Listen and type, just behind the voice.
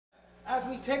as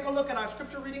we take a look at our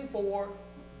scripture reading for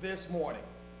this morning.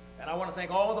 And I want to thank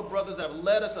all the brothers that have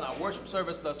led us in our worship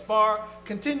service thus far.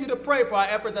 Continue to pray for our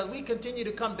efforts as we continue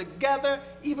to come together,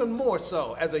 even more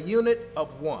so as a unit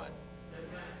of one.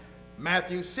 Amen.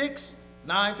 Matthew 6,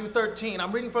 9 through 13.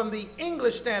 I'm reading from the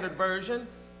English Standard Version,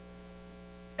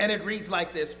 and it reads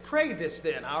like this. Pray this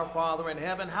then, our Father in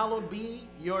heaven, hallowed be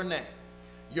your name.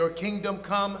 Your kingdom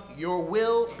come, your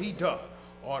will be done,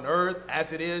 on earth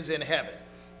as it is in heaven.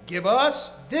 Give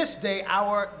us this day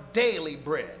our daily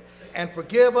bread, and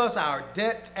forgive us our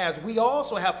debts as we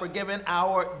also have forgiven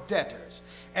our debtors.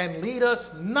 And lead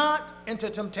us not into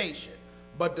temptation,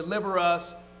 but deliver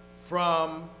us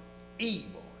from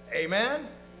evil. Amen.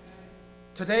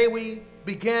 Today we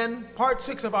begin part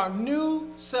 6 of our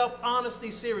new self-honesty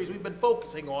series we've been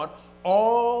focusing on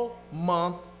all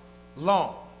month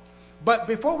long. But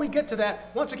before we get to that,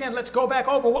 once again, let's go back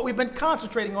over what we've been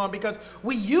concentrating on, because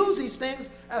we use these things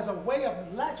as a way of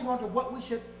latching onto what we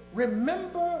should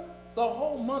remember the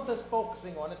whole month is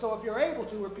focusing on. And so if you're able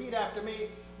to, repeat after me.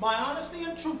 My honesty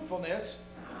and truthfulness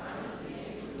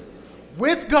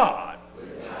with God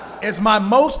is my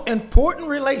most important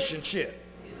relationship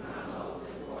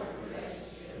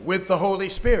with the Holy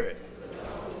Spirit,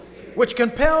 which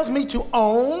compels me to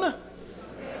own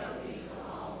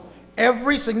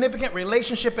every significant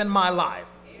relationship in my life,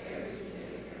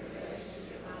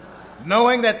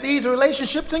 knowing that these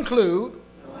relationships include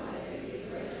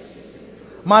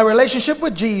my relationship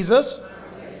with Jesus,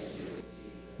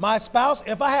 my spouse,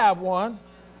 if I have one.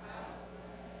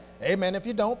 Amen. If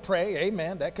you don't, pray.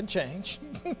 Amen. That can change.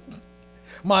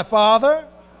 My father,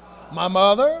 my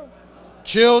mother,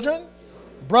 children,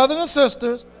 brothers and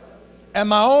sisters, and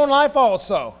my own life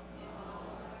also,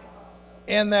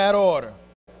 in that order.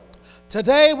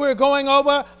 Today we're going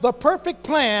over the perfect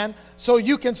plan so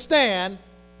you can stand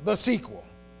the sequel.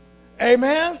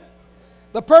 Amen?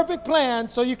 The perfect plan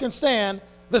so you can stand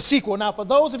the sequel. Now, for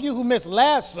those of you who missed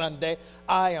last Sunday,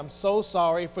 I am so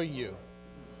sorry for you,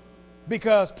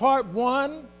 because part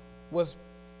 1 was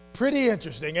pretty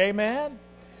interesting. Amen?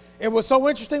 It was so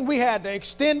interesting we had to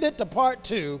extend it to part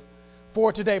 2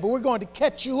 for today. But we're going to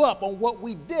catch you up on what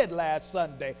we did last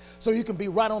Sunday so you can be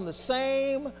right on the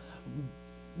same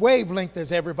wavelength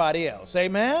as everybody else.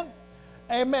 Amen?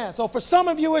 Amen. So for some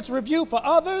of you, it's review. For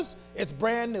others, it's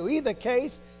brand new. Either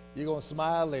case, you're going to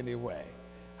smile anyway.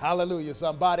 Hallelujah,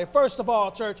 somebody. First of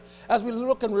all, church, as we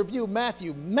look and review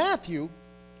Matthew,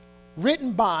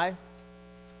 written by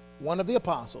one of the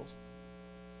apostles,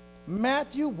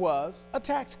 Matthew was a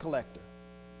tax collector.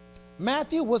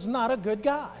 Matthew was not a good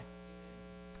guy.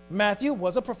 Matthew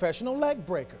was a professional leg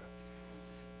breaker.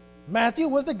 Matthew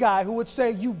was the guy who would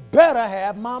say, you better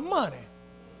have my money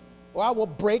or I will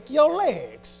break your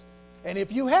legs. And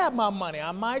if you have my money,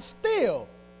 I might still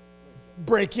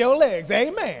break your legs.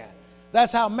 Amen.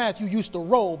 That's how Matthew used to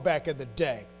roll back in the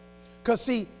day. Because,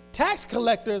 see, tax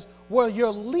collectors were your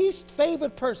least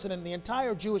favorite person in the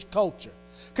entire Jewish culture,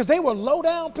 because they were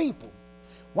low-down people.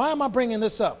 Why am I bringing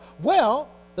this up? Well,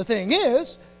 the thing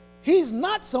is, he's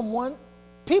not someone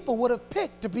people would have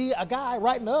picked to be a guy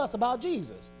writing to us about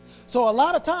Jesus. So a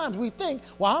lot of times we think,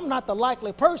 well, I'm not the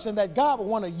likely person that God would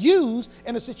want to use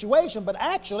in a situation, but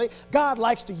actually God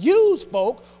likes to use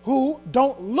folk who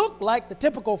don't look like the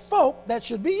typical folk that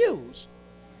should be used.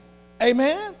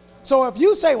 Amen? So if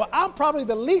you say, well, I'm probably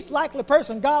the least likely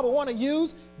person God would want to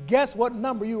use, guess what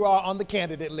number you are on the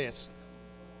candidate list?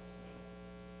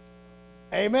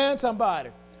 Amen, somebody.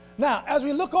 Now, as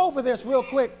we look over this real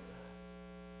quick,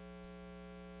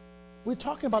 we're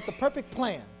talking about the perfect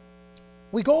plan.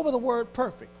 We go over the word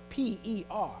perfect, P-E-R-F-E-C-T,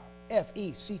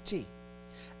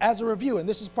 as a review. And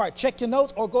this is part, check your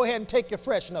notes or go ahead and take your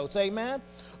fresh notes. Amen.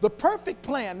 The perfect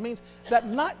plan means that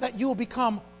not that you will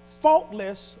become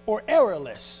faultless or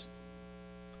errorless.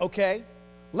 Okay.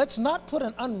 Let's not put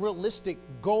an unrealistic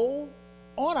goal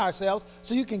on ourselves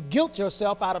so you can guilt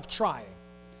yourself out of trying.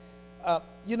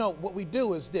 You know, what we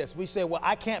do is this. We say, well,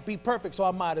 I can't be perfect, so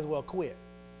I might as well quit.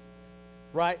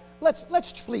 Right? Let's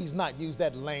please not use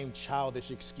that lame,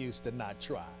 childish excuse to not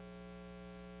try.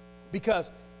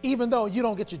 Because even though you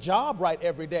don't get your job right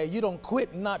every day, you don't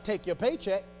quit and not take your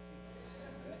paycheck.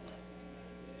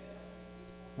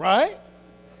 Right?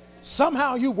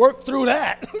 Somehow you work through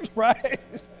that, right?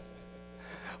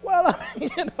 Well,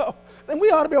 you know, then we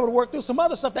ought to be able to work through some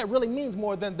other stuff that really means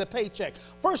more than the paycheck.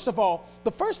 First of all, the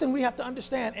first thing we have to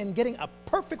understand in getting a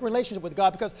perfect relationship with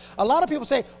God, because a lot of people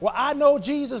say, well, I know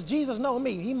Jesus, Jesus knows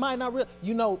me. He might not really,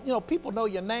 you know, people know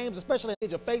your names, especially in the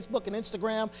age of Facebook and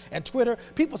Instagram and Twitter.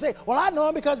 People say, well, I know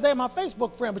him because they're my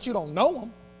Facebook friend, but you don't know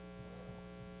them.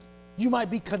 You might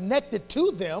be connected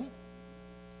to them,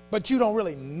 but you don't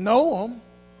really know them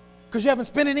because you haven't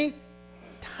spent any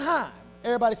time.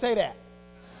 Everybody say that.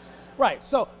 Right,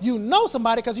 so you know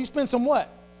somebody because you spend some what?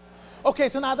 Okay,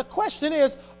 so now the question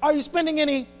is, are you spending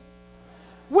any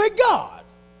with God?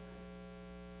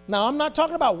 Now, I'm not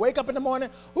talking about wake up in the morning,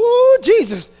 ooh,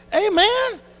 Jesus,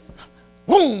 amen,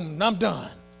 boom, I'm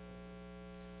done.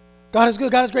 God is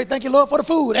good, God is great, thank you, Lord, for the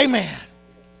food, amen.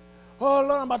 Oh,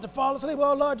 Lord, I'm about to fall asleep.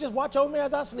 Oh, Lord, just watch over me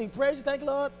as I sleep. Praise you, thank you,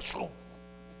 Lord.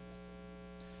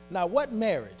 Now, what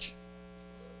marriage?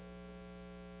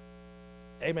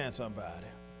 Amen, somebody.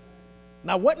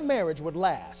 Now, what marriage would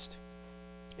last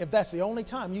if that's the only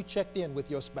time you checked in with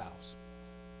your spouse?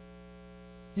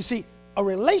 You see, a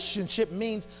relationship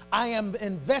means I am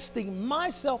investing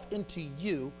myself into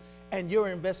you and you're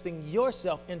investing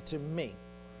yourself into me.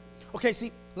 Okay,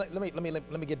 see, let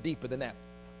me get deeper than that.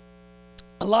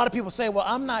 A lot of people say, well,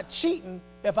 I'm not cheating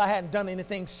if I hadn't done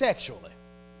anything sexually.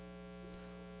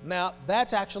 Now,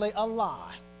 that's actually a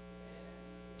lie.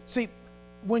 See,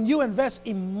 when you invest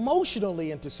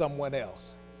emotionally into someone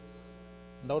else,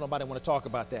 no, nobody want to talk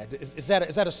about that. Is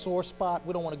that a sore spot?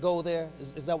 We don't want to go there.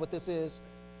 Is that what this is?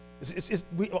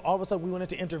 All of a sudden we went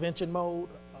into intervention mode.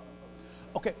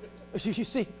 Okay, you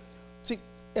see,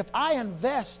 if I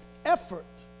invest effort,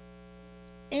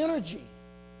 energy,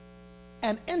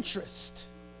 and interest,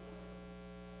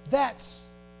 that's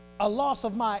a loss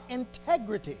of my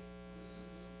integrity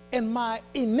in my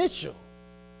initial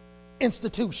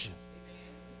institution.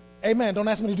 Amen. Don't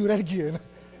ask me to do that again.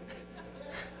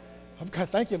 God,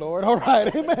 thank you, Lord. All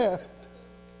right, amen.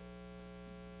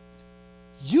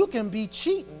 You can be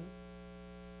cheating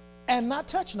and not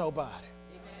touch nobody.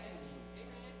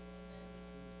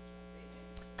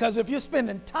 Because if you're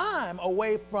spending time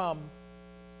away from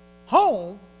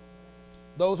home,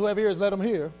 those who have ears, let them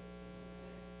hear,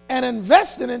 and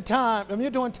investing in time, I mean,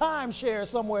 you're doing timeshare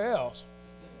somewhere else,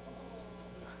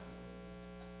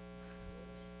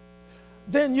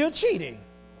 then you're cheating.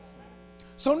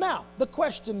 So now, the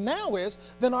question now is,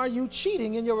 then are you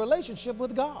cheating in your relationship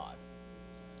with God?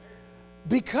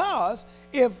 Because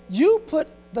if you put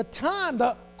the time,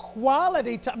 the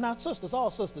quality time, now sisters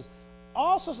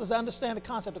understand the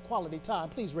concept of quality time.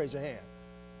 Please raise your hand.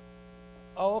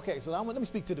 Oh, okay, so let me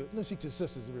speak to the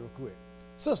sisters real quick.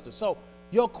 Sisters, so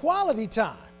your quality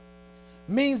time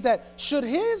means that should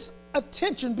his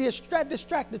attention be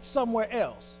distracted somewhere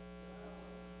else?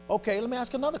 Okay, let me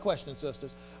ask another question,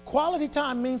 sisters. Quality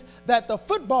time means that the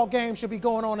football game should be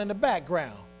going on in the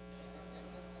background.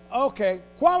 Okay,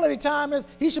 quality time is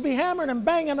he should be hammering and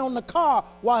banging on the car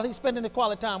while he's spending the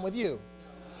quality time with you.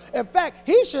 In fact,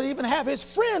 he should even have his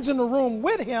friends in the room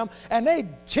with him and they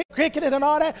kicking it and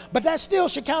all that, but that still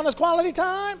should count as quality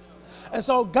time. And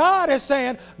so God is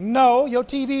saying, no, your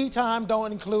TV time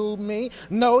don't include me.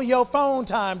 No, your phone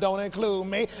time don't include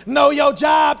me. No, your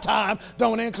job time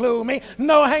don't include me.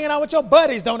 No, hanging out with your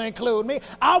buddies don't include me.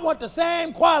 I want the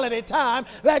same quality time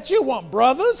that you want,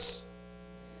 brothers.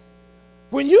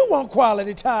 When you want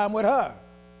quality time with her,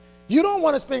 you don't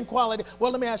want to spend quality.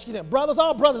 Well, let me ask you then. Brothers,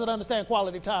 all brothers that understand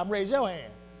quality time, raise your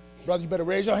hand. Brothers, you better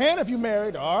raise your hand if you're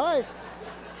married. All right.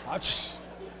 I'm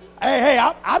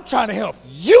trying to help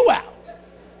you out.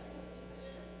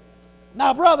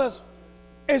 Now, brothers,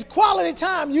 is quality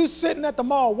time you sitting at the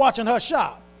mall watching her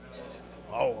shop?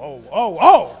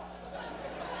 Oh.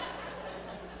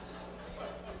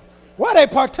 What a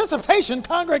participation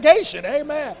congregation,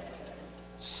 amen.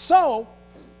 So,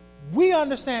 we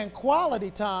understand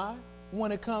quality time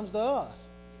when it comes to us.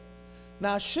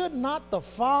 Now, should not the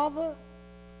Father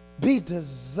be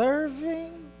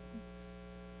deserving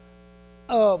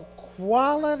of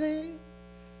quality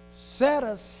set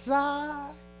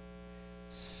aside,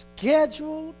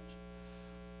 scheduled,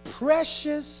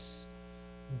 precious,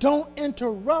 don't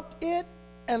interrupt it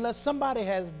unless somebody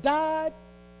has died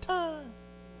time?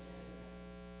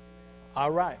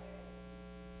 All right.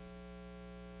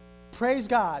 Praise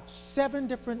God 7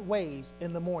 different ways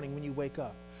in the morning when you wake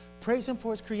up. Praise him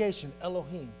for his creation,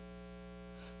 Elohim.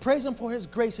 Praise him for his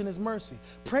grace and his mercy.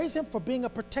 Praise him for being a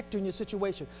protector in your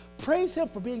situation. Praise him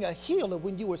for being a healer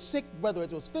when you were sick, whether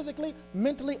it was physically,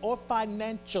 mentally, or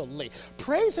financially.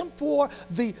 Praise him for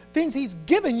the things he's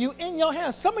given you in your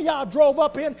hands. Some of y'all drove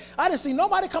up in, I didn't see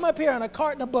nobody come up here in a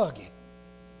cart and a buggy.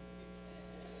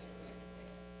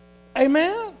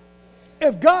 Amen?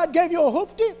 If God gave you a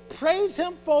hoopty, praise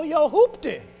him for your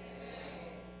hoopty.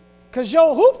 Because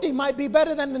your hoopty might be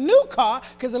better than the new car,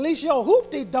 because at least your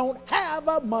hoopty don't have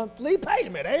a monthly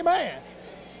payment. Amen.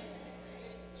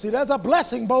 See, there's a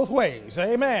blessing both ways.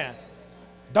 Amen.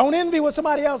 Don't envy what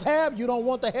somebody else have. You don't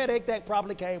want the headache that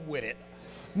probably came with it.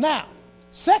 Now,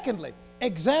 secondly,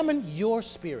 examine your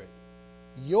spirit.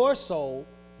 your soul,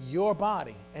 your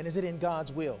body, and is it in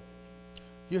God's will?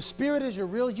 Your spirit is your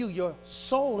real you. Your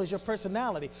soul is your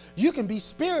personality. You can be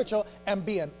spiritual and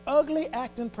be an ugly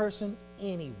acting person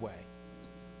anyway.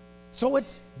 So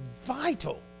it's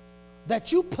vital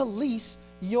that you police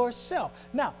yourself.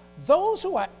 Now, those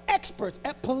who are experts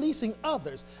at policing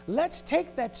others, let's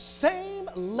take that same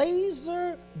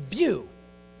laser view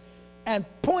and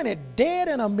point it dead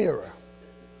in a mirror.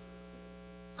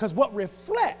 Because what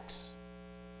reflects,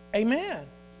 amen,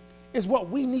 is what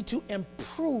we need to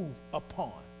improve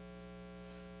upon.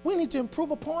 We need to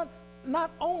improve upon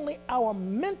not only our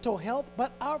mental health,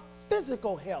 but our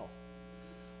physical health.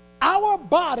 Our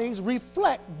bodies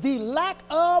reflect the lack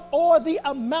of or the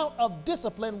amount of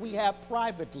discipline we have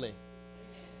privately.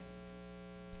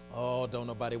 Oh, don't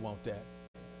nobody want that.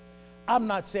 I'm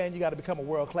not saying you got to become a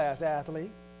world-class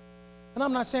athlete. And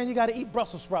I'm not saying you got to eat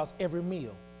Brussels sprouts every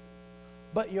meal.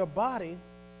 But your body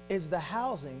is the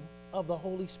housing of the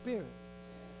Holy Spirit.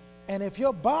 And if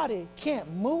your body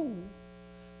can't move,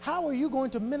 how are you going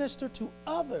to minister to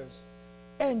others?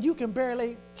 And you can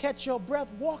barely catch your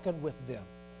breath walking with them.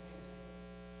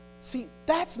 See,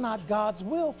 that's not God's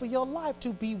will for your life,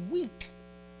 to be weak.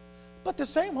 But the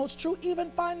same holds true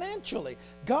even financially.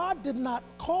 God did not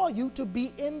call you to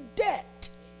be in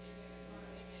debt.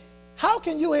 How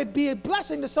can you be a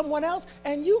blessing to someone else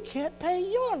and you can't pay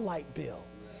your light bill?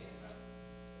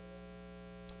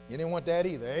 You didn't want that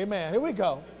either. Amen. Here we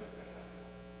go.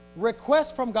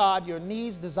 Request from God your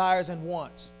needs, desires, and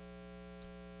wants.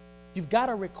 You've got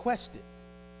to request it.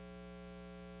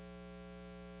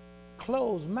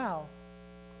 Closed mouth.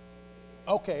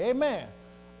 Okay, amen.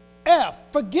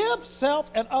 F, forgive self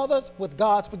and others with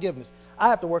God's forgiveness. I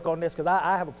have to work on this because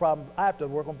I have a problem. I have to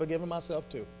work on forgiving myself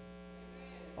too.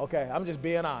 Okay, I'm just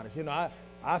being honest. You know,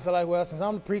 I feel like, well, since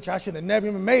I'm the preacher, I should have never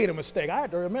even made a mistake. I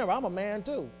have to remember, I'm a man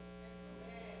too.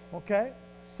 Okay?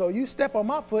 So you step on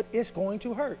my foot, it's going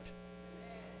to hurt.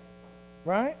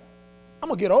 Right? I'm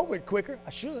going to get over it quicker. I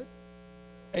should.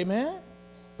 Amen?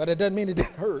 But it doesn't mean it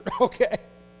didn't hurt. Okay?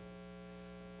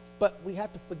 But we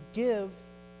have to forgive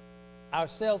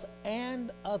ourselves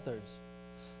and others.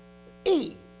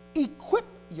 E, equip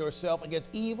yourself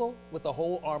against evil with the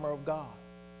whole armor of God.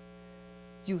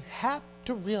 You have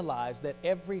to realize that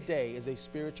every day is a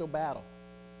spiritual battle.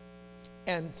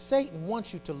 And Satan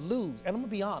wants you to lose. And I'm going to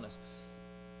be honest.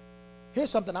 Here's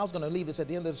something, I was going to leave this at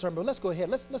the end of the sermon, but let's go ahead.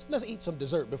 Let's eat some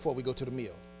dessert before we go to the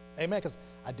meal. Amen? Because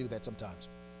I do that sometimes.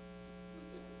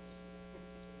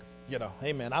 You know,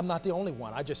 amen. I'm not the only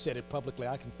one. I just said it publicly.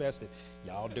 I confessed it.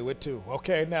 Y'all do it too.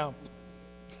 Okay, now.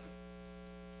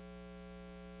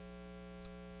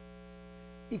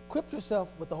 Equip yourself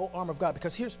with the whole armor of God,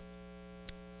 because here's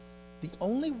the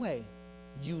only way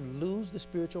you lose the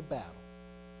spiritual battle.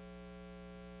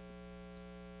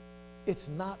 It's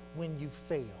not when you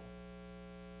fail.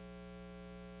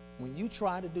 When you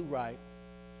try to do right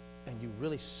and you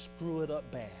really screw it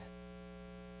up bad,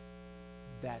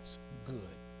 that's good.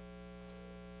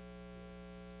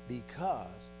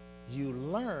 Because you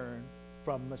learn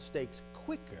from mistakes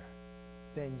quicker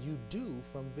than you do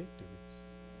from victories.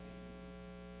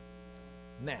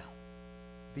 Now,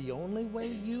 the only way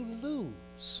you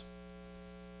lose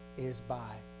is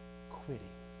by quitting.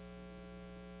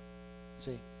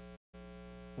 See,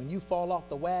 when you fall off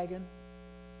the wagon,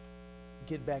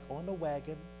 get back on the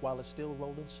wagon while it's still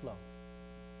rolling slow.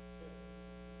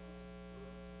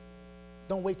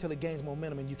 Don't wait till it gains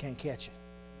momentum and you can't catch it.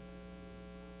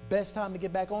 Best time to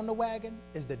get back on the wagon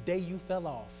is the day you fell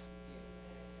off.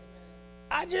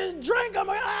 I just drank them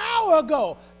an hour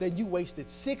ago. Then you wasted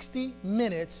 60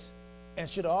 minutes and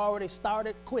should have already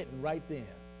started quitting right then.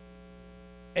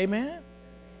 Amen?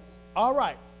 All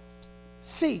right.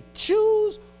 C,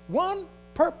 choose one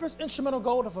purpose, instrumental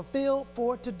goal to fulfill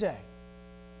for today.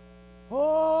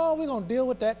 Oh, we're going to deal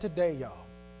with that today, y'all.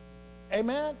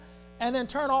 Amen? And then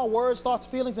turn all words, thoughts,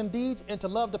 feelings, and deeds into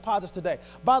love deposits today.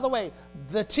 By the way,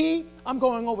 the T, I'm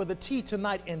going over the T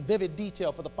tonight in vivid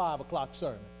detail for the 5 o'clock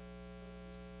sermon.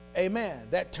 Amen.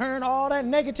 That turn all that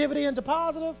negativity into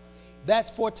positive, that's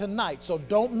for tonight. So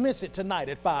don't miss it tonight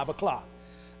at 5 o'clock.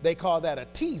 They call that a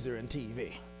teaser in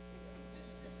TV.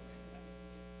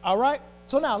 All right?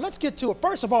 So now let's get to it.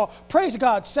 First of all, praise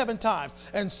God 7 times.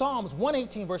 In Psalms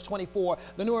 118, verse 24,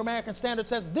 the New American Standard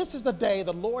says, "This is the day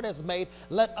the Lord has made.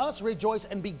 Let us rejoice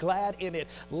and be glad in it."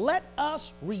 Let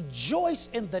us rejoice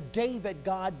in the day that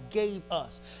God gave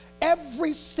us.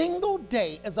 Every single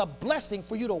day is a blessing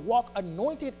for you to walk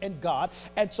anointed in God.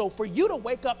 And so for you to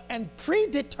wake up and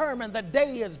predetermine the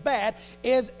day is bad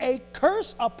is a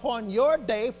curse upon your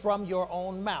day from your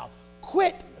own mouth.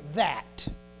 Quit that.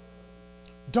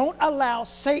 Don't allow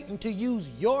Satan to use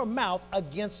your mouth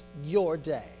against your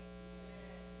day.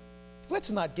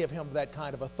 Let's not give him that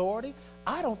kind of authority.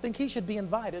 I don't think he should be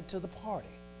invited to the party.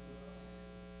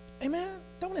 Amen?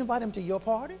 Don't invite him to your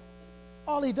party.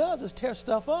 All he does is tear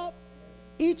stuff up,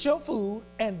 eat your food,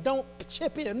 and don't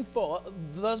chip in for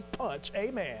the punch.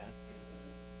 Amen.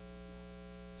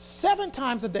 7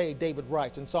 times a day, David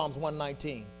writes in Psalms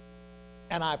 119,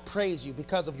 and I praise you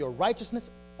because of your righteousness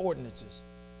ordinances.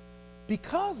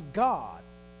 Because God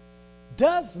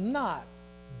does not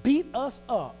beat us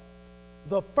up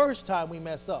the first time we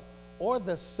mess up, or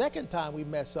the second time we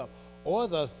mess up, or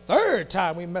the third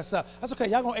time we mess up. That's okay,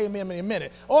 y'all gonna amen in a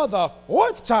minute. Or the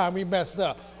 4th time we messed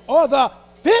up, or the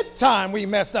 5th time we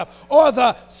messed up, or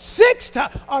the 6th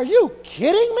time. Are you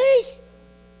kidding me?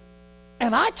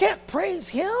 And I can't praise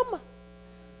him?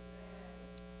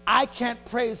 I can't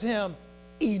praise him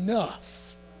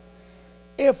enough.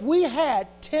 If we had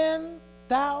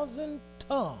 10,000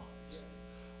 tongues,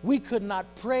 we could not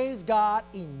praise God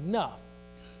enough.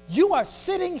 You are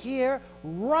sitting here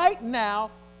right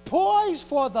now, poised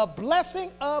for the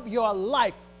blessing of your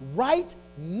life right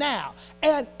now.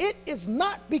 And it is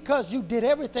not because you did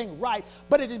everything right,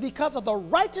 but it is because of the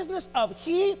righteousness of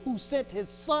he who sent his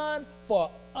son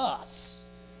for us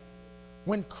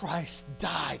when Christ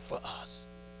died for us.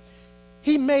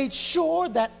 He made sure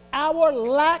that our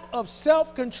lack of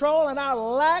self-control and our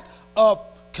lack of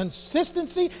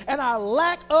consistency and our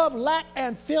lack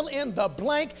and fill in the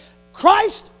blank,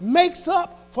 Christ makes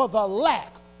up for the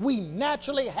lack we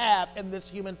naturally have in this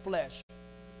human flesh.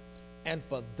 And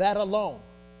for that alone,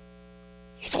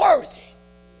 he's worthy.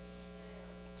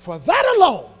 For that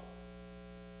alone,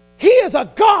 he is a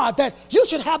God that you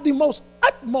should have the most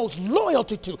utmost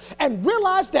loyalty to, and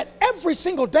realize that every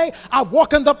single day I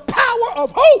walk in the power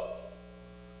of hope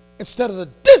instead of the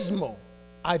dismal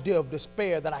idea of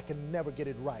despair that I can never get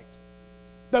it right.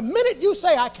 The minute you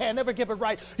say I can never get it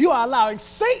right, you are allowing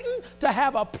Satan to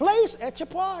have a place at your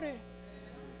party.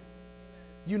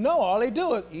 You know all they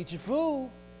do is eat your food.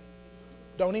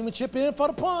 Don't even chip in for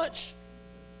the punch.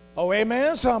 Oh,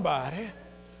 amen, somebody.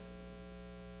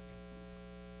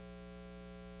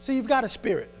 See, you've got a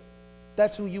spirit.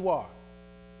 That's who you are.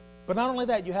 But not only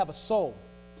that, you have a soul.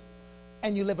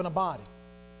 And you live in a body.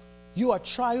 You are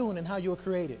triune in how you were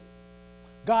created.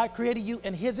 God created you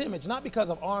in his image, not because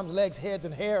of arms, legs, heads,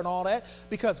 and hair and all that,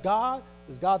 because God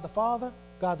is God the Father,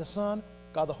 God the Son,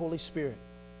 God the Holy Spirit.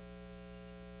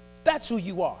 That's who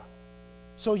you are.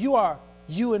 So you are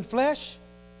you in flesh,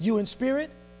 you in spirit,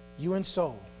 you in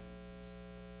soul.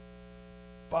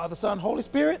 Father, Son, Holy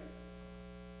Spirit,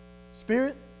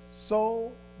 spirit,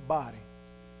 soul, body.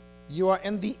 You are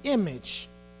in the image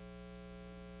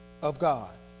of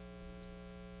God.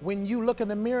 When you look in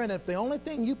the mirror, and if the only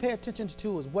thing you pay attention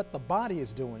to is what the body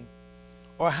is doing,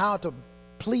 or how to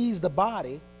please the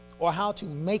body, or how to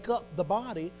make up the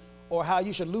body, or how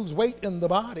you should lose weight in the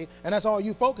body, and that's all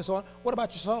you focus on, what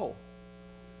about your soul?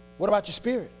 What about your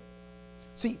spirit?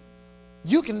 See,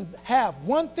 you can have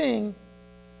one thing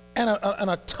and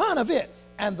a ton of it,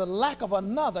 and the lack of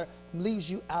another leaves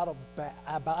you out of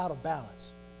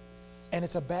balance. And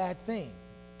it's a bad thing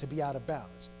to be out of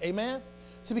balance. Amen?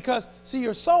 See,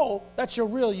 your soul, that's your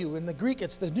real you. In the Greek,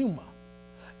 it's the pneuma.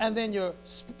 And then your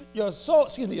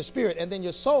spirit, and then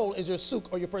your soul is your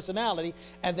souk, or your personality,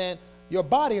 and then your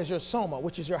body is your soma,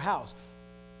 which is your house.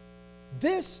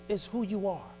 This is who you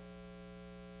are.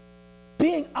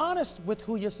 Being honest with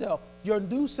who yourself, your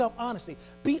new self-honesty.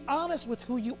 Be honest with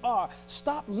who you are.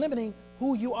 Stop limiting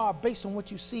who you are based on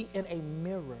what you see in a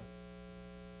mirror.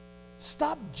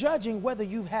 Stop judging whether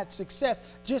you've had success,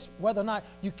 just whether or not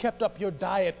you kept up your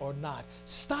diet or not.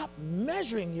 Stop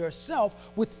measuring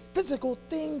yourself with physical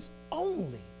things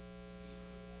only.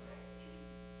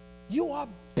 You are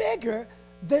bigger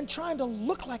than trying to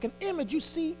look like an image you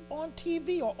see on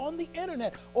TV or on the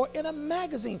internet or in a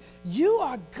magazine. You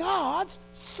are God's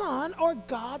son or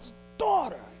God's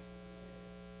daughter.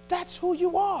 That's who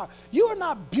you are. You are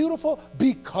not beautiful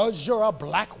because you're a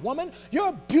black woman.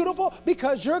 You're beautiful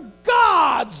because you're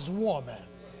God's woman.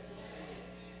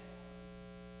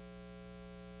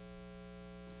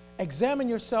 Examine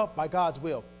yourself by God's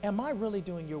will. Am I really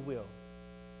doing your will?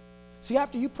 See,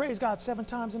 after you praise God 7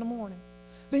 times in the morning,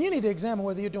 then you need to examine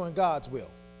whether you're doing God's will.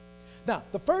 Now,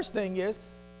 the first thing is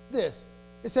this.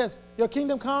 It says, your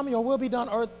kingdom come, your will be done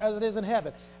on earth as it is in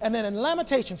heaven. And then in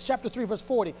Lamentations chapter 3, verse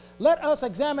 40, let us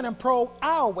examine and probe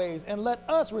our ways and let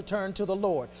us return to the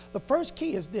Lord. The first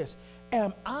key is this.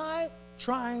 Am I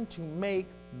trying to make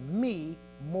me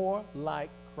more like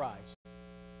Christ?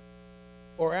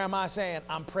 Or am I saying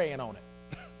I'm praying on it?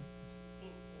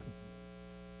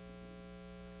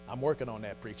 I'm working on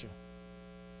that, preacher.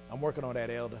 I'm working on that,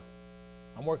 elder.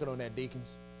 I'm working on that,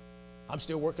 deacons. I'm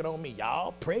still working on me.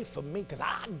 Y'all pray for me because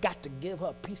I got to give her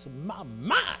a piece of my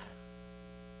mind.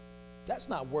 That's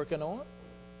not working on.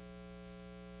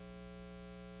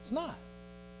 It's not.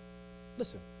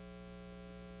 Listen.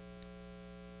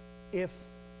 If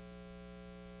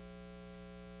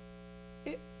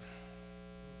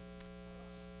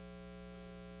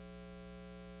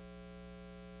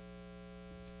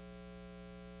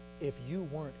you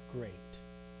weren't great,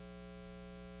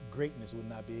 greatness would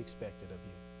not be expected of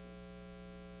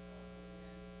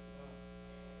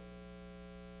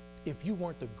you. If you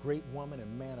weren't the great woman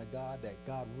and man of God that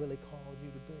God really called you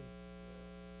to be,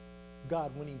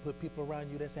 God wouldn't even put people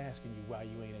around you that's asking you why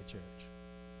you ain't at church.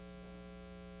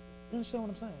 You understand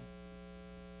what I'm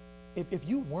saying? If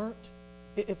you weren't,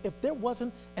 if there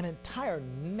wasn't an entire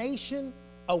nation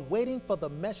awaiting for the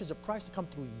message of Christ to come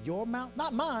through your mouth,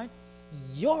 not mine,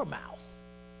 your mouth,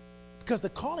 because the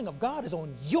calling of God is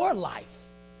on your life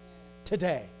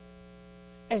today.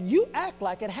 And you act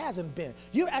like it hasn't been.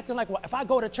 You're acting like, well, if I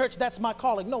go to church, that's my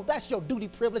calling. No, that's your duty,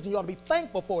 privilege, and you ought to be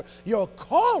thankful for it. Your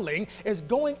calling is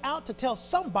going out to tell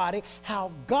somebody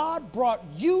how God brought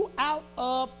you out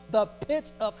of the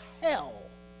pits of hell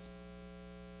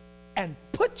and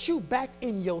put you back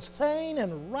in your sane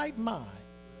and right mind,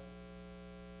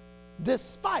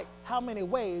 despite how many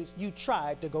ways you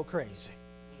tried to go crazy.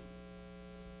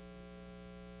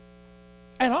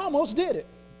 And almost did it.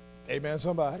 Amen,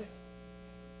 somebody.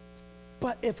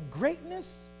 But if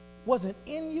greatness wasn't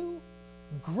in you,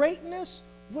 greatness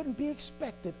wouldn't be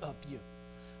expected of you.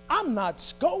 I'm not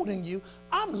scolding you.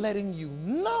 I'm letting you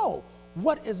know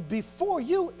what is before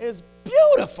you is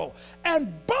beautiful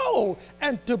and bold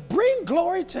and to bring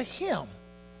glory to Him.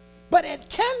 But it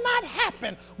cannot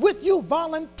happen with you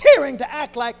volunteering to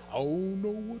act like, I don't know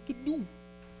what to do.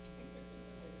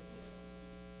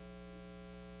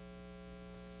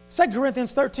 2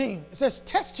 Corinthians 13, it says,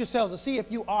 test yourselves to see if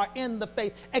you are in the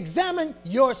faith. Examine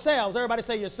yourselves. Everybody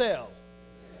say yourselves.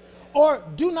 Or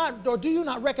do you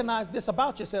not recognize this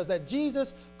about yourselves, that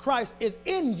Jesus Christ is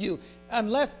in you,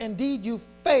 unless indeed you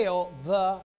fail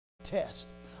the test.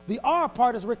 The R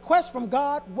part is request from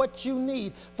God what you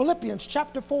need. Philippians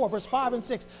chapter 4, verse 5 and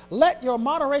 6. Let your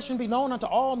moderation be known unto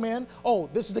all men. Oh,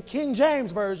 this is the King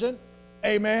James Version.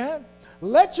 Amen.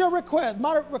 Let your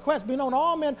request be known to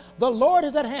all men. The Lord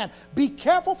is at hand. Be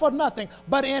careful for nothing,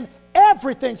 but in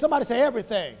everything. Somebody say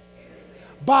everything.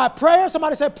 By prayer,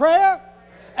 somebody say prayer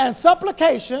and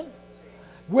supplication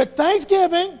with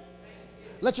thanksgiving.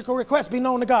 Let your request be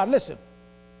known to God. Listen.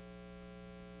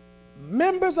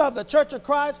 Members of the Church of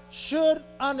Christ should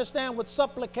understand what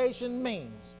supplication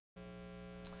means.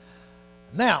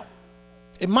 Now,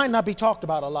 it might not be talked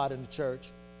about a lot in the church,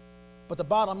 but the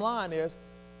bottom line is,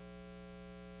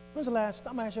 when's the last,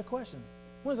 I'm going to ask you a question.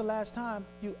 When's the last time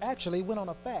you actually went on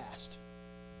a fast?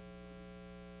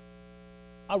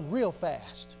 A real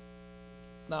fast.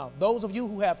 Now, those of you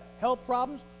who have health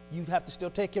problems, you have to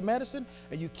still take your medicine,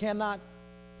 and you cannot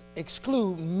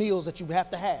exclude meals that you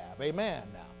have to have. Amen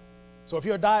now. So if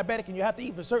you're a diabetic and you have to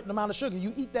eat a certain amount of sugar,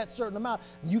 you eat that certain amount,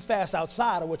 and you fast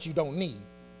outside of what you don't need.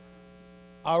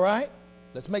 All right?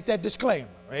 Let's make that disclaimer.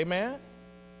 Amen?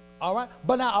 All right?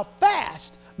 But now a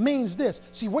fast means this.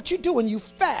 See, what you do when you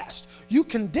fast, you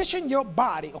condition your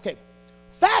body. Okay,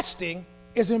 fasting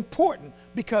is important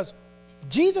because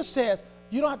Jesus says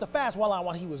you don't have to fast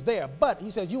while he was there, but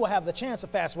he says you will have the chance to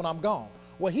fast when I'm gone.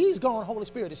 Well, he's gone. Holy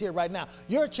Spirit is here right now.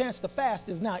 Your chance to fast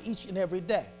is now each and every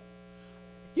day.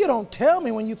 You don't tell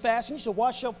me when you fast, and you should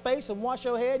wash your face and wash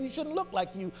your head, and you shouldn't look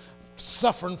like you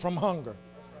suffering from hunger.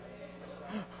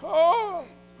 Oh,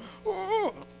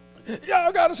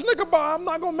 y'all got a Snicker bar. I'm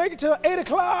not going to make it till 8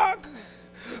 o'clock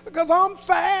because I'm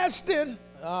fasting.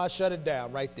 Shut it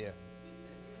down right there.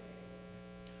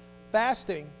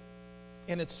 Fasting,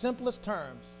 in its simplest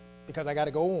terms, because I got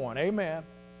to go on, amen,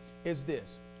 is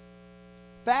this.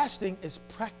 Fasting is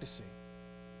practicing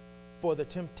for the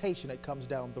temptation that comes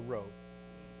down the road.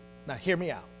 Now, hear me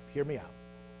out. Hear me out.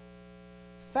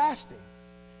 Fasting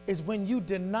is when you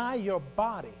deny your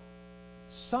body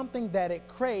something that it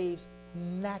craves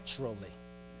naturally.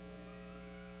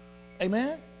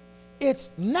 Amen? It's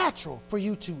natural for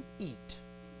you to eat.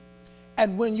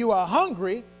 And when you are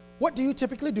hungry, what do you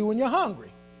typically do when you're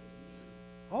hungry?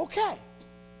 Okay.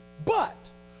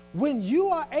 But when you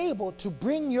are able to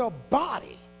bring your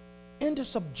body into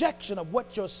subjection of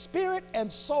what your spirit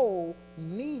and soul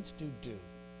needs to do,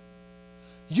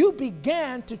 you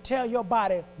began to tell your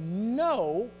body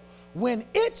no when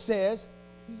it says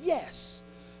yes.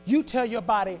 You tell your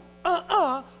body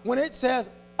when it says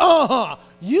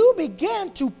You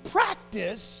begin to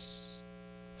practice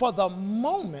for the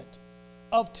moment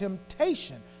of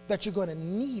temptation that you're going to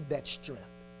need that strength.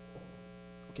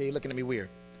 Okay, you're looking at me weird.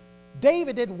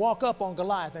 David didn't walk up on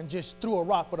Goliath and just threw a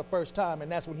rock for the first time,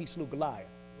 and that's when he slew Goliath.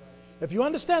 If you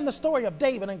understand the story of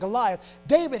David and Goliath,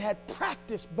 David had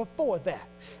practiced before that.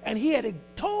 And he had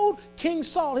told King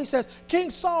Saul, he says, King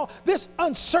Saul, this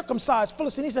uncircumcised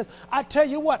Philistine, he says, I tell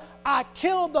you what, I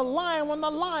killed the lion when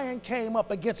the lion came up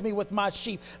against me with my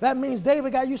sheep. That means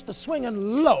David got used to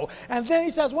swinging low. And then he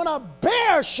says, when a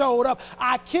bear showed up,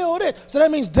 I killed it. So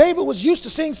that means David was used to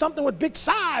seeing something with big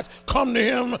size come to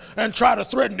him and try to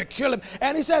threaten to kill him.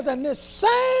 And he says, and this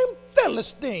same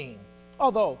Philistine,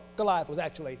 although Goliath was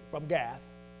actually from Gath,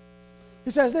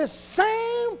 he says this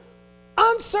same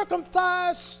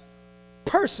uncircumcised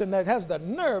person that has the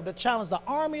nerve to challenge the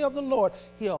army of the Lord,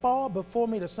 he'll fall before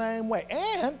me the same way.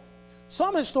 And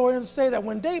some historians say that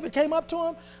when David came up to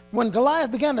him, when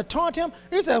Goliath began to taunt him,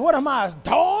 he said, what am I, a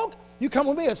dog? You come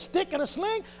with me a stick and a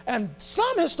sling? And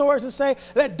some historians say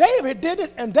that David did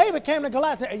this, and David came to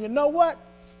Goliath and said, and you know what?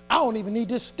 I don't even need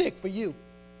this stick for you.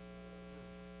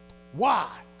 Why?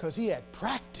 Because he had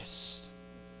practiced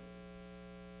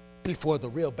before the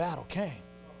real battle came.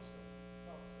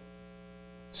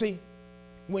 See,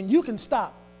 when you can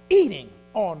stop eating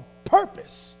on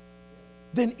purpose,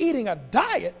 then eating a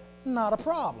diet, not a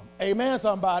problem. Amen,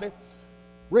 somebody.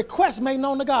 Request made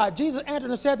known to God. Jesus answered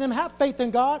and said to him, have faith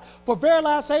in God, for verily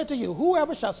I say to you,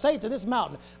 whoever shall say to this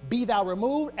mountain, be thou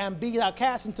removed and be thou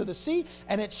cast into the sea,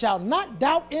 and it shall not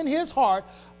doubt in his heart,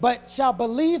 but shall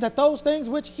believe that those things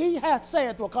which he hath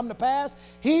said will come to pass,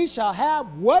 he shall have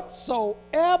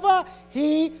whatsoever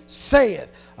he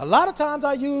saith. A lot of times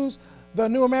I use the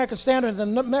New American Standard, the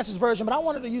Message version, but I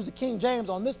wanted to use the King James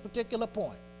on this particular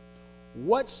point.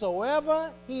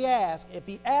 Whatsoever he asks, if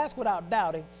he asks without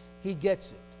doubting, he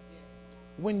gets it.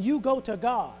 When you go to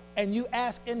God and you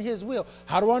ask in his will,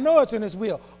 how do I know it's in his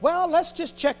will? Well, let's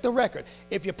just check the record.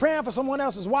 If you're praying for someone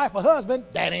else's wife or husband,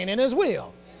 that ain't in his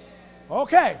will.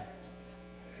 Okay.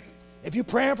 If you're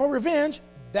praying for revenge,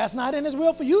 that's not in his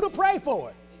will for you to pray for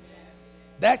it.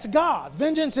 That's God's.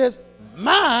 Vengeance is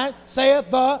mine, saith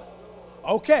the.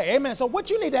 Okay, amen. So what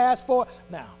you need to ask for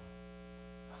now,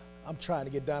 I'm trying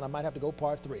to get done. I might have to go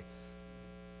part 3.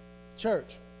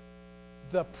 Church,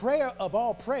 the prayer of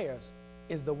all prayers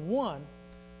is the one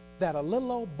that a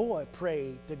little old boy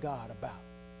prayed to God about.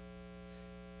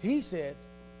 He said,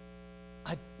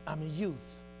 I'm a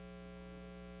youth.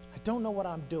 I don't know what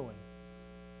I'm doing.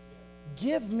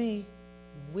 Give me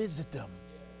wisdom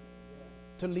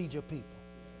to lead your people.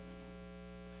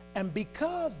 And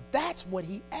because that's what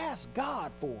he asked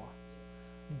God for,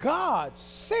 God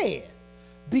said,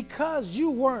 because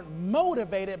you weren't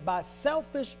motivated by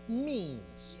selfish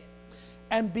means,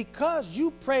 and because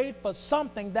you prayed for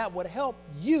something that would help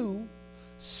you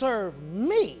serve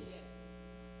me,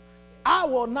 I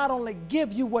will not only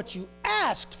give you what you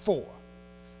asked for,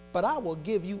 but I will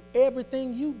give you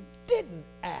everything you didn't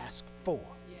ask for.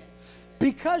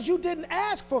 Because you didn't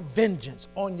ask for vengeance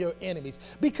on your enemies,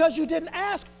 because you didn't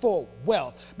ask for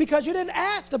wealth, because you didn't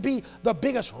ask to be the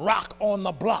biggest rock on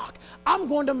the block, I'm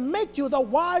going to make you the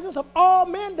wisest of all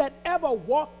men that ever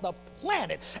walked the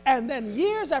planet. And then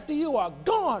years after you are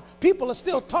gone, people are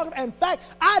still talking. In fact,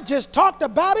 I just talked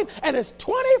about him, and it's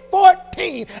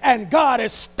 2014, and God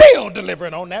is still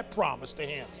delivering on that promise to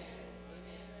him.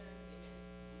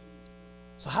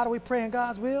 So how do we pray in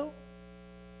God's will?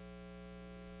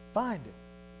 Find it.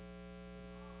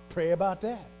 Pray about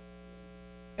that.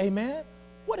 Amen.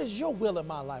 What is your will in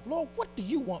my life? Lord, what do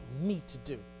you want me to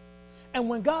do? And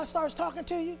when God starts talking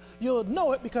to you, you'll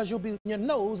know it because you'll be your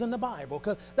nose in the Bible,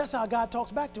 because that's how God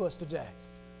talks back to us today.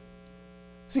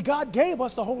 See, God gave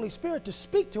us the Holy Spirit to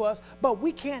speak to us, but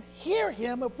we can't hear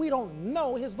him if we don't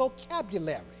know his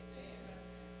vocabulary.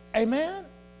 Amen.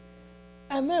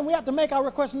 And then we have to make our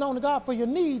requests known to God for your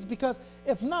needs, because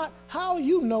if not, how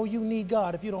you know you need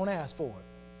God if you don't ask for it?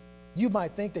 You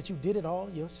might think that you did it all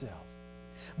yourself.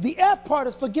 The F part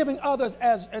is forgiving others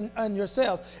as and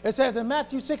yourselves. It says in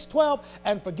Matthew 6:12,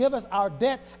 and forgive us our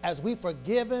debt as we've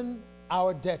forgiven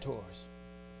our debtors.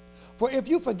 For if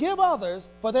you forgive others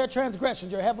for their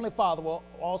transgressions, your heavenly Father will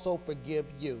also forgive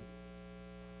you.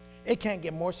 It can't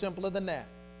get more simpler than that.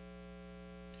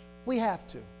 We have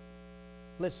to.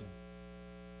 Listen.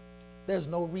 There's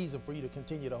no reason for you to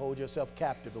continue to hold yourself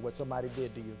captive to what somebody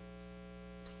did to you.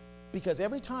 Because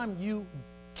every time you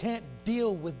can't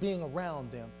deal with being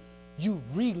around them, you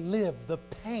relive the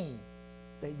pain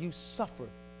that you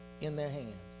suffered in their hands.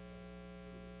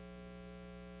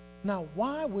 Now,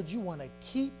 why would you want to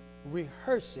keep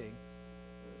rehearsing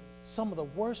some of the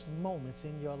worst moments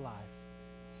in your life.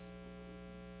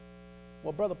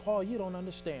 Well, Brother Paul, you don't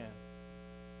understand.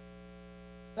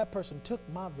 That person took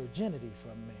my virginity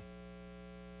from me.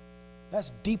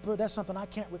 That's deeper. That's something I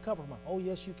can't recover from. Oh,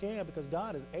 yes, you can, because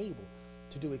God is able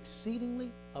to do exceedingly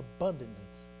abundantly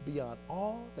beyond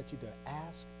all that you dare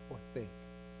ask or think.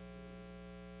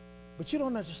 But you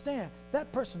don't understand.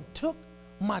 That person took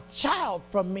my child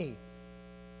from me,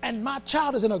 and my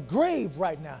child is in a grave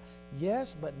right now.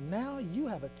 Yes, but now you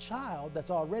have a child that's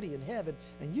already in heaven,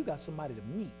 and you got somebody to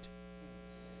meet.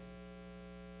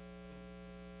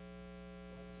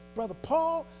 Brother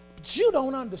Paul, but you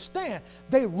don't understand.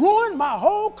 They ruined my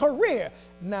whole career.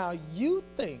 Now you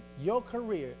think your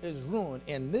career is ruined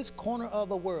in this corner of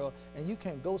the world, and you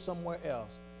can't go somewhere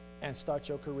else and start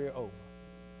your career over.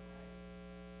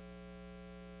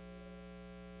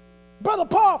 Brother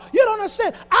Paul, you don't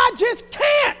understand. I just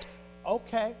can't.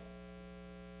 Okay.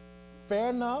 Fair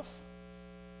enough.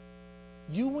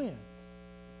 You win.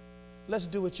 Let's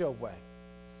do it your way.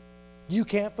 You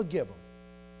can't forgive them.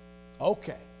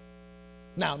 Okay.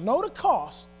 Now, know the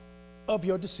cost of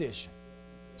your decision.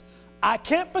 I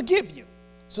can't forgive you.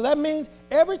 So that means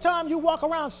every time you walk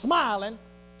around smiling,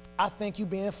 I think you're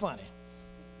being funny.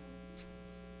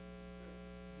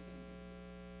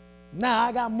 Now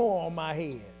I got more on my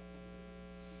head.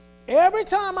 Every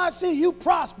time I see you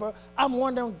prosper, I'm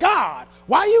wondering, God,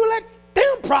 why you let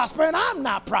them prosper and I'm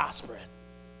not prospering?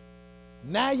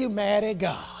 Now you're mad at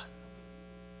God.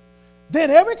 Then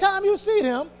every time you see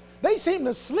them, they seem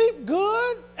to sleep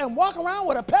good and walk around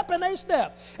with a pep in their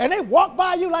step. And they walk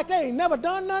by you like they ain't never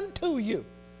done nothing to you.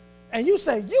 And you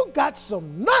say, you got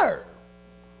some nerve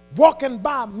walking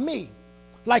by me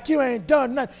like you ain't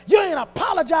done nothing. You ain't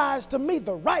apologized to me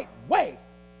the right way.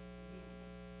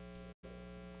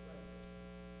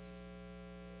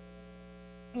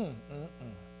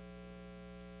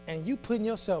 And you putting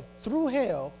yourself through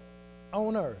hell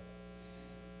on earth.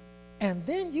 And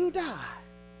then you die.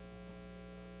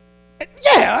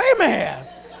 Yeah, amen.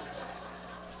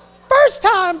 First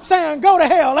time saying go to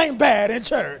hell ain't bad in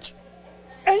church.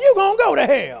 And you gonna go to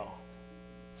hell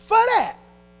for that.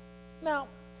 Now,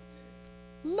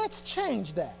 let's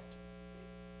change that.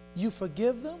 You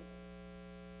forgive them.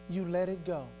 You let it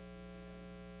go.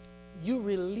 You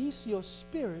release your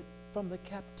spirit from the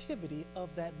captivity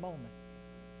of that moment.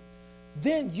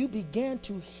 Then you began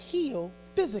to heal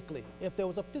physically if there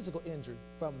was a physical injury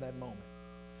from that moment.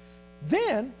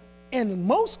 Then, in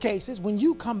most cases, when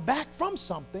you come back from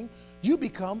something, you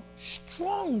become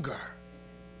stronger.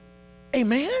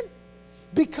 Amen?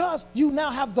 Because you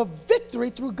now have the victory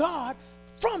through God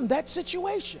from that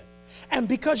situation. And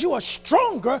because you are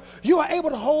stronger, you are able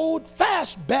to hold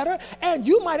fast better, and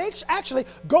you might actually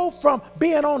go from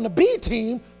being on the B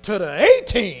team to the A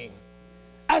team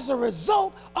as a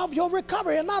result of your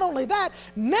recovery. And not only that,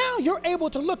 now you're able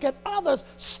to look at others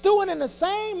stewing in the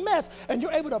same mess, and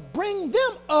you're able to bring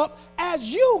them up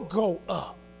as you go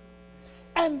up.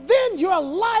 And then your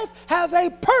life has a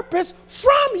purpose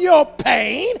from your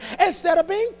pain instead of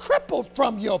being crippled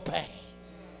from your pain.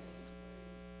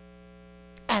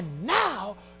 And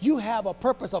now you have a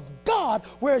purpose of God,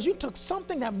 whereas you took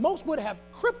something that most would have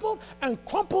crippled and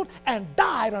crumpled and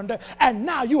died under, and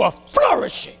now you are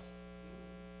flourishing.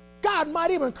 God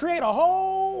might even create a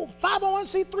whole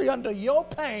 501c3 under your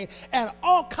pain, and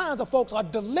all kinds of folks are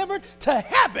delivered to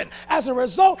heaven as a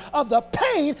result of the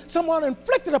pain someone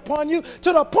inflicted upon you,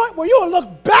 to the point where you will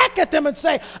look back at them and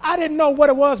say, I didn't know what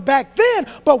it was back then,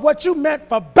 but what you meant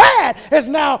for bad is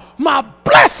now my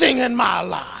blessing in my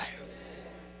life.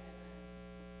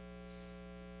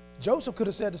 Joseph could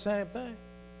have said the same thing.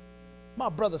 My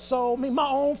brother sold me. My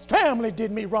own family did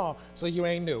me wrong. So you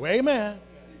ain't new. Amen.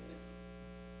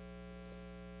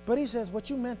 But he says,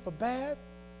 what you meant for bad,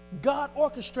 God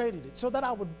orchestrated it so that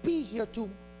I would be here to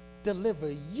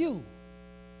deliver you.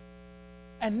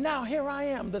 And now here I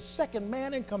am, the second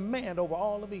man in command over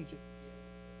all of Egypt.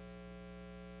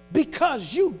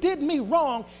 Because you did me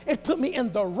wrong, it put me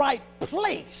in the right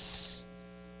place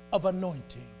of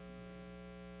anointing.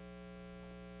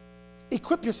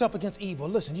 Equip yourself against evil.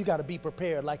 Listen, you got to be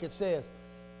prepared, like it says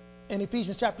in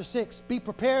Ephesians chapter 6. Be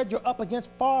prepared. You're up against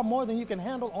far more than you can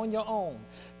handle on your own.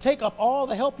 Take up all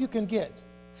the help you can get.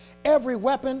 Every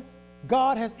weapon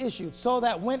God has issued, so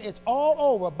that when it's all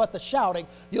over but the shouting,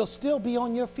 you'll still be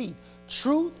on your feet.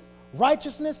 Truth,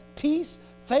 righteousness, peace,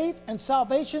 faith, and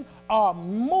salvation are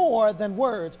more than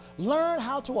words. Learn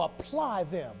how to apply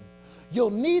them.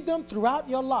 You'll need them throughout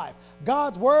your life.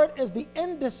 God's word is the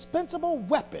indispensable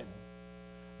weapon.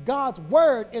 God's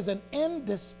word is an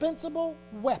indispensable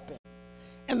weapon.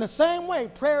 In the same way,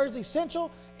 prayer is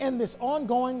essential in this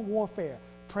ongoing warfare.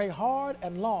 pray hard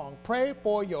and long. Pray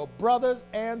for your brothers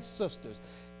and sisters.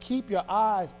 Keep your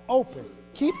eyes open.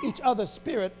 Keep each other's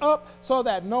spirit up so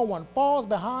that no one falls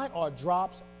behind or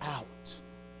drops out.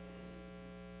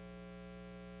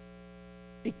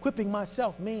 Equipping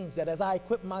myself means that as I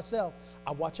equip myself,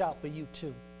 I watch out for you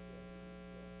too.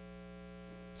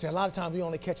 See, a lot of times we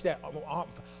only catch that.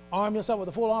 Arm yourself with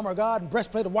the full armor of God and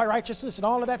breastplate of white righteousness and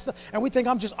all of that stuff. And we think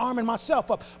I'm just arming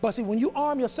myself up. But see, when you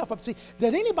arm yourself up, see,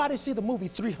 did anybody see the movie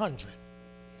 300?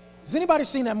 Has anybody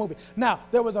seen that movie? Now,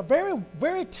 there was a very,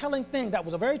 very telling thing that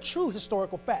was a very true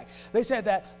historical fact. They said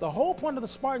that the whole point of the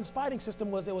Spartans' fighting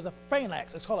system was it was a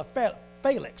phalanx. It's called a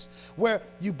phalanx, where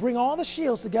you bring all the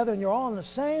shields together and you're all in the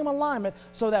same alignment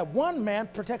so that one man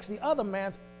protects the other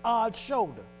man's odd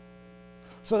shoulder.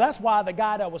 So that's why the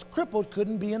guy that was crippled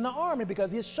couldn't be in the army,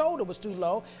 because his shoulder was too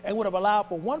low and would have allowed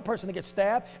for one person to get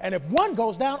stabbed. And if one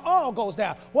goes down, all goes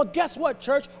down. Well, guess what,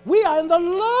 church? We are in the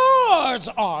Lord's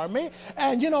army,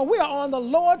 and, you know, we are on the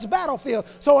Lord's battlefield.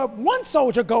 So if one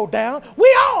soldier go down,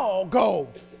 we all go.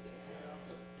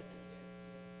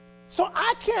 So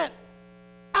I can't,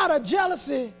 out of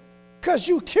jealousy, because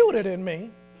you cuter than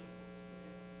me,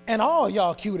 and all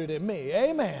y'all cuter than me,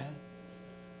 amen.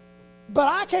 But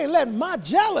I can't let my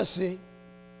jealousy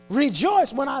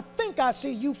rejoice when I think I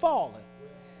see you falling.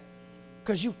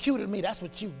 Because you cuter than me, that's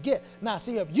what you get. Now,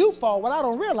 see, if you fall, what I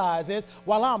don't realize is,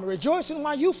 while I'm rejoicing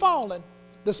while you falling,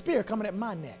 the spear coming at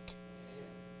my neck.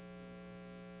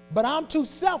 But I'm too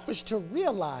selfish to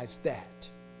realize that.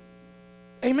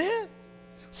 Amen?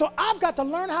 So I've got to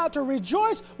learn how to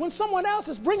rejoice when someone else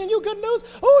is bringing you good news.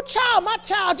 Oh, child, my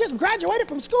child just graduated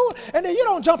from school. And then you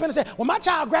don't jump in and say, well, my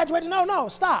child graduated. No,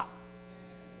 stop.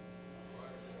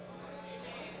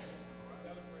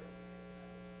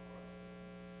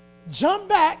 Jump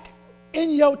back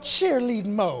in your cheerleading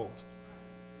mode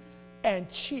and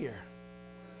cheer.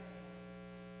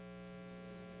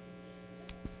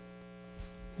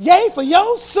 Yay for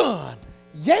your son.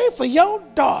 Yay for your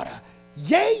daughter.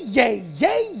 Yay, yay,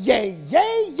 yay, yay,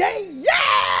 yay, yay,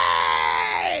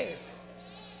 yay.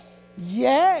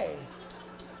 Yay.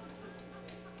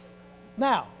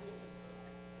 Now,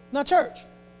 church,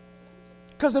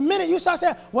 because the minute you start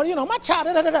saying, well, you know, my child,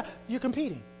 you're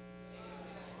competing.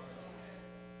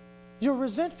 You're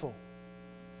resentful.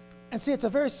 And see, it's a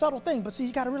very subtle thing, but see,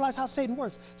 you got to realize how Satan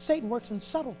works. Satan works in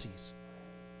subtleties.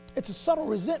 It's a subtle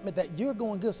resentment that you're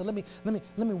going good, so let me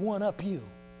one up you.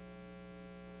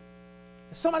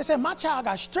 If somebody said, my child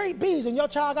got straight B's and your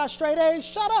child got straight A's,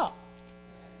 shut up.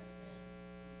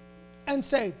 And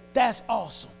say, that's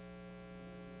awesome.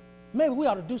 Maybe we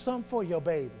ought to do something for your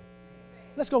baby.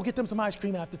 Let's go get them some ice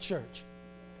cream after church.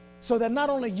 So that not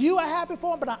only you are happy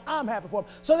for them, but I'm happy for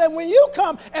them. So that when you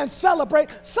come and celebrate,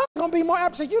 someone's going to be more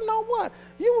apt to say, you know what?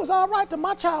 You was all right till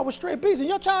my child was straight B's and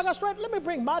your child got straight. Let me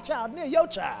bring my child near your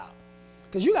child.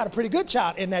 Because you got a pretty good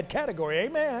child in that category,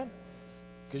 amen.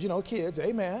 Because, you know, kids,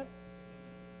 amen.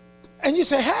 And you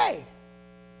say, hey,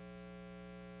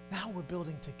 now we're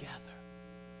building together.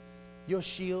 Your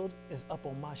shield is up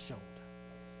on my shoulder.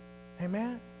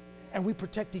 Amen. And we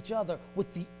protect each other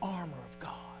with the armor of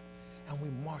God. And we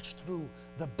march through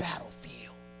the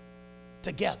battlefield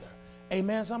together.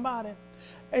 Amen, somebody?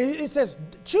 It says,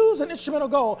 choose an instrumental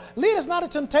goal. Lead us not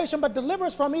into temptation, but deliver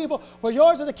us from evil. For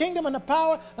yours is the kingdom and the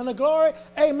power and the glory.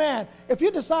 Amen. If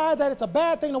you decide that it's a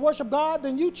bad thing to worship God,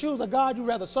 then you choose a God you'd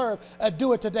rather serve.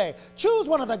 Do it today. Choose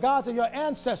one of the gods of your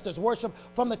ancestors worship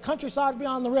from the countryside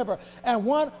beyond the river, and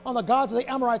one on the gods of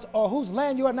the Amorites, or whose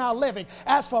land you are now living.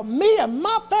 As for me and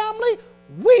my family,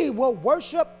 we will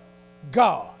worship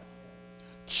God.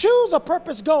 Choose a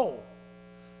purpose goal.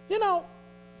 You know,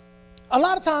 a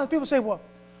lot of times people say, well,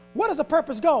 what is a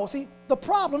purpose goal? See, the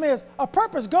problem is a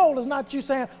purpose goal is not you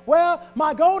saying, well,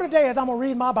 my goal today is I'm going to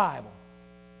read my Bible.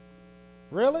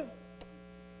 Really?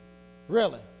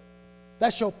 Really?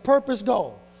 That's your purpose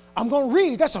goal. I'm going to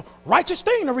read. That's a righteous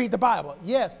thing to read the Bible.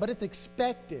 Yes, but it's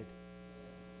expected.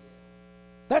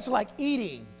 That's like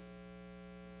eating.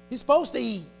 You're supposed to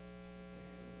eat.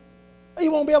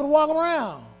 You won't be able to walk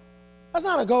around. That's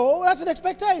not a goal. That's an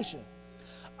expectation.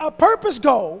 A purpose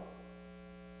goal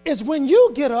is when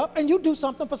you get up and you do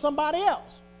something for somebody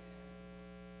else.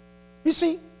 You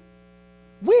see,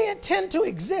 we intend to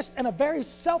exist in a very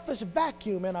selfish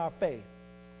vacuum in our faith.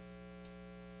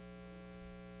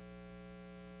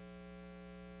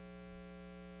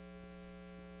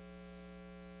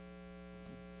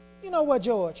 You know what,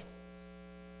 George?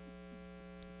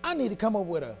 I need to come up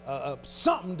with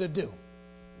something to do.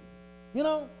 You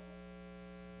know,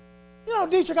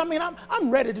 Dietrich, I mean, I'm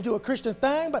ready to do a Christian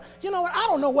thing, but you know what? I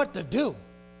don't know what to do.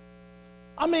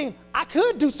 I mean, I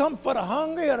could do something for the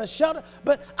hungry or the shelter,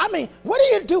 but I mean, what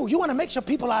do? You want to make sure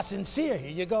people are sincere.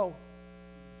 Here you go.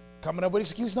 Coming up with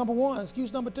excuse number one,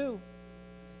 excuse number two.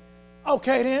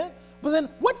 Okay then, but then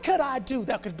what could I do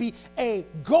that could be a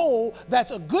goal that's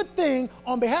a good thing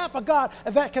on behalf of God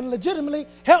that can legitimately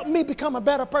help me become a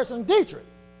better person? Dietrich,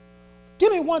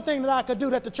 give me one thing that I could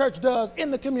do that the church does in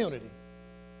the community.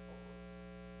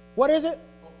 What is it?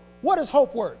 What is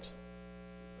Hope Works?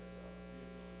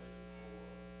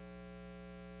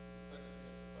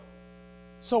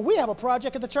 So we have a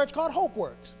project at the church called Hope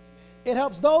Works. It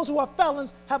helps those who are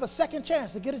felons have a second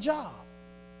chance to get a job.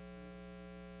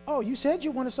 Oh, you said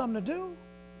you wanted something to do?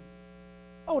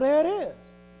 Oh, there it is.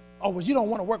 Oh, well, you don't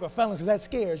want to work with felons because that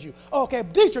scares you. Okay,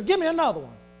 Dietrich, give me another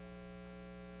one.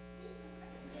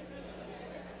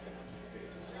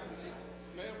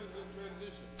 Families in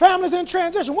transition. Families in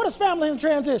transition. What is family in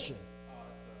transition?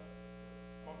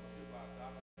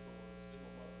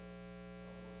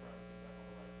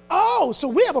 Oh, so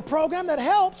we have a program that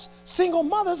helps single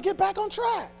mothers get back on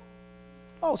track.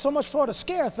 Oh, so much for the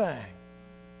scare thing.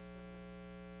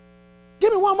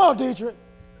 Give me one more, Dietrich.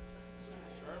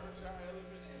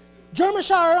 German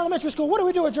Shire Elementary School. What do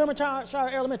we do at German Shire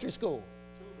Elementary School?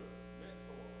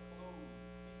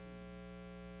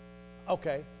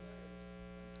 Okay.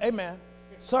 Amen.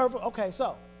 Serve. Okay,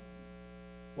 so.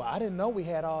 Well, I didn't know we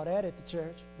had all that at the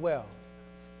church. Well,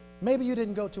 maybe you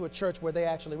didn't go to a church where they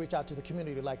actually reach out to the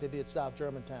community like they did South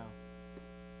Germantown.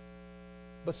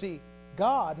 But see,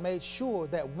 God made sure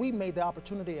that we made the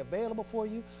opportunity available for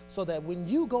you so that when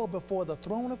you go before the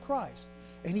throne of Christ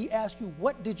and he asks you,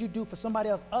 what did you do for somebody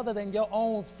else other than your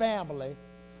own family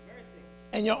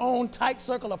and your own tight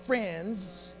circle of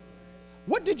friends?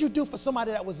 What did you do for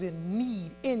somebody that was in need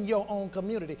in your own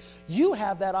community? You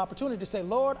have that opportunity to say,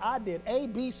 Lord, I did A,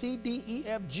 B, C, D, E,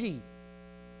 F, G,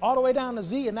 all the way down to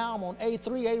Z, and now I'm on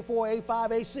A3, A4, A5,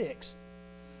 A6.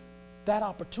 That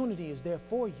opportunity is there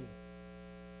for you.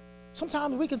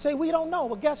 Sometimes we can say we don't know,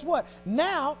 but guess what?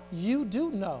 Now you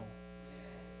do know.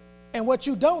 And what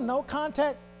you don't know,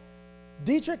 contact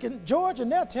Dietrich and George,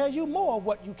 and they'll tell you more of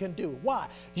what you can do. Why?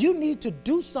 You need to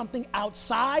do something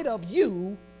outside of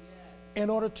you in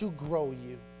order to grow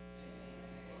you.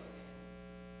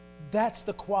 That's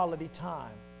the quality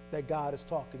time that God is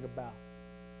talking about.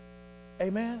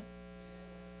 Amen?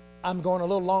 I'm going a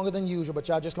little longer than usual, but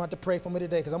y'all just going to have to pray for me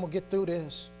today because I'm going to get through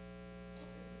this.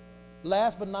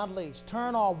 Last but not least,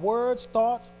 turn our words,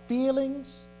 thoughts,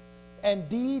 feelings, and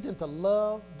deeds into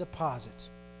love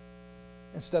deposits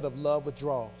instead of love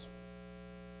withdrawals.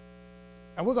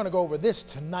 And we're going to go over this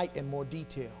tonight in more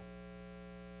detail.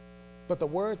 But the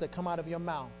words that come out of your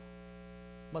mouth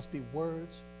must be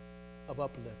words of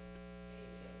uplift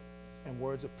and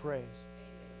words of praise.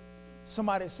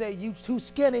 Somebody say, you too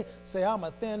skinny. Say, I'm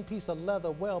a thin piece of leather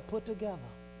well put together.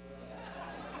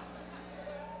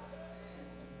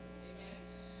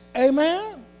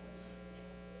 Amen.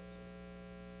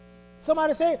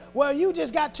 Somebody say, well, you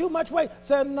just got too much weight.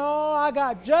 Say, no, I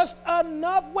got just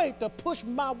enough weight to push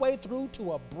my way through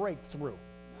to a breakthrough.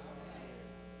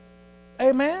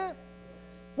 Amen.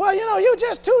 Well, you know, you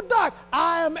just too dark.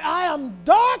 I am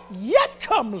dark yet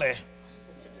comely.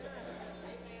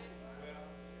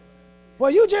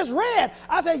 Well, you just red.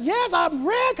 I said, yes, I'm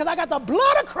red because I got the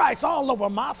blood of Christ all over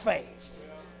my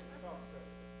face.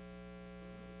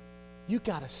 You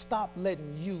got to stop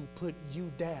letting you put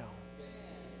you down.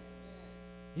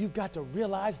 You've got to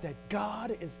realize that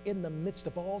God is in the midst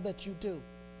of all that you do.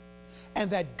 And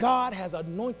that God has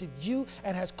anointed you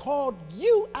and has called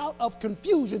you out of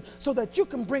confusion so that you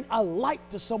can bring a light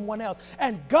to someone else.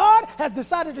 And God has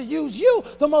decided to use you,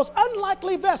 the most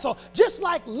unlikely vessel, just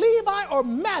like Levi or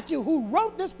Matthew, who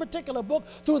wrote this particular book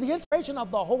through the inspiration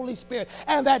of the Holy Spirit.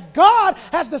 And that God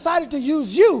has decided to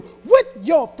use you with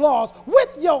your flaws,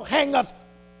 with your hang-ups,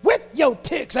 with your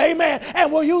ticks, amen,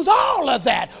 and we'll use all of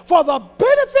that for the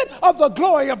benefit of the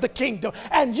glory of the kingdom.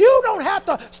 And you don't have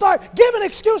to start giving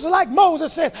excuses like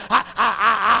Moses says, I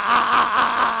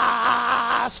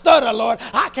stutter, Lord,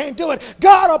 I can't do it.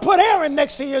 God will put Aaron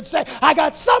next to you and say, I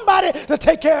got somebody to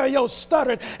take care of your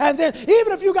stuttering. And then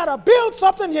even if you got to build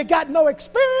something you got no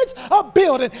experience of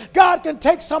building, God can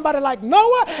take somebody like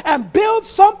Noah and build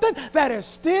something that is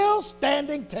still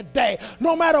standing today,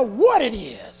 no matter what it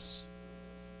is.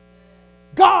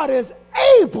 God is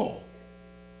able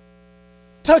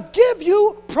to give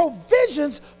you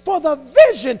provisions for the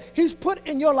vision he's put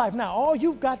in your life. Now, all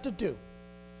you've got to do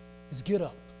is get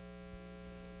up.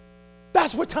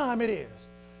 That's what time it is.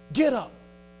 Get up.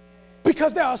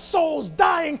 Because there are souls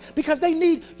dying because they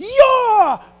need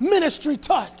your ministry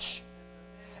touch.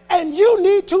 and you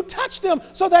need to touch them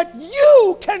so that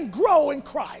you can grow in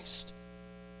Christ.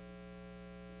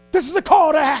 This is a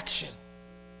call to action.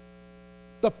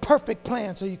 The perfect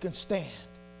plan so you can stand.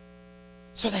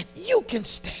 So that you can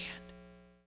stand.